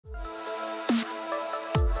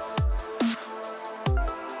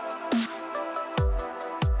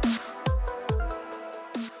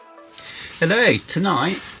Hello,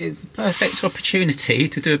 tonight is the perfect opportunity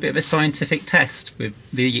to do a bit of a scientific test with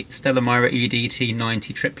the StellaMira EDT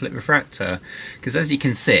 90 Triplet Refractor, because as you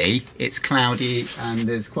can see it's cloudy and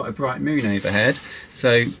there's quite a bright moon overhead,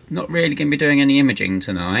 so not really going to be doing any imaging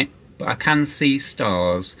tonight, but I can see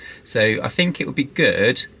stars, so I think it would be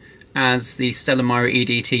good, as the StellaMira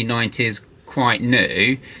EDT 90 is quite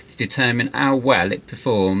new, to determine how well it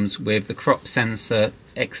performs with the crop sensor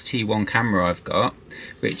XT1 camera I've got,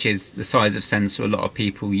 which is the size of sensor a lot of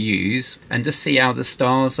people use, and just see how the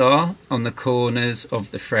stars are on the corners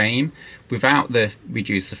of the frame without the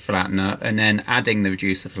reducer flattener and then adding the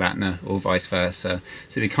reducer flattener, or vice versa,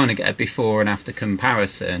 so we kind of get a before and after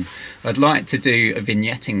comparison. I'd like to do a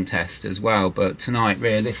vignetting test as well, but tonight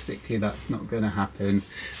realistically that's not going to happen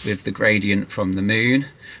with the gradient from the moon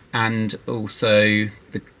and also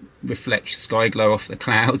the reflect sky glow off the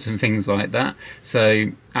clouds and things like that.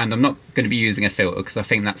 So, and I'm not going to be using a filter because I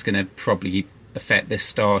think that's going to probably affect the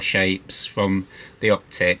star shapes from the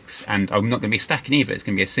optics, and I'm not going to be stacking either. It's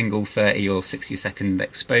going to be a single 30 or 60 second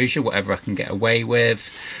exposure, whatever I can get away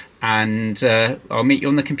with, and I'll meet you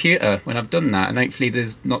on the computer when I've done that, and hopefully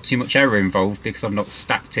there's not too much error involved because I've not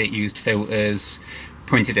stacked it, used filters,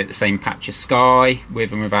 pointed at the same patch of sky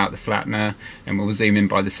with and without the flattener, and we'll zoom in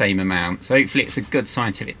by the same amount. So hopefully it's a good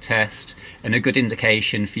scientific test and a good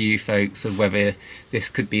indication for you folks of whether this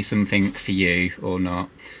could be something for you or not.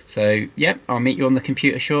 So yep, I'll meet you on the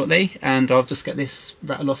computer shortly, and I'll just get this,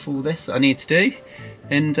 rattle off all this that I need to do,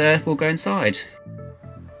 and we'll go inside.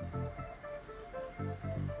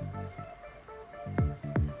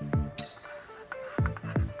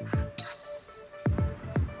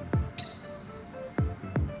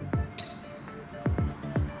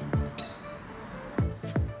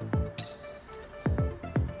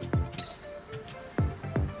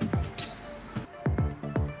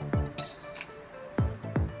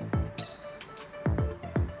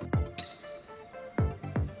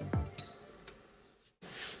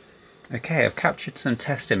 Okay, I've captured some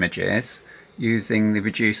test images using the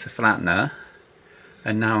reducer flattener,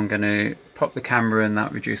 and now I'm going to pop the camera and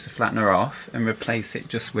that reducer flattener off and replace it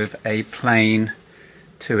just with a plain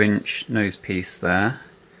 2-inch nose piece there.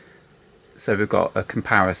 So we've got a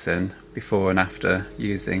comparison before and after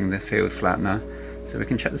using the field flattener, so we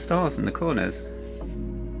can check the stars in the corners.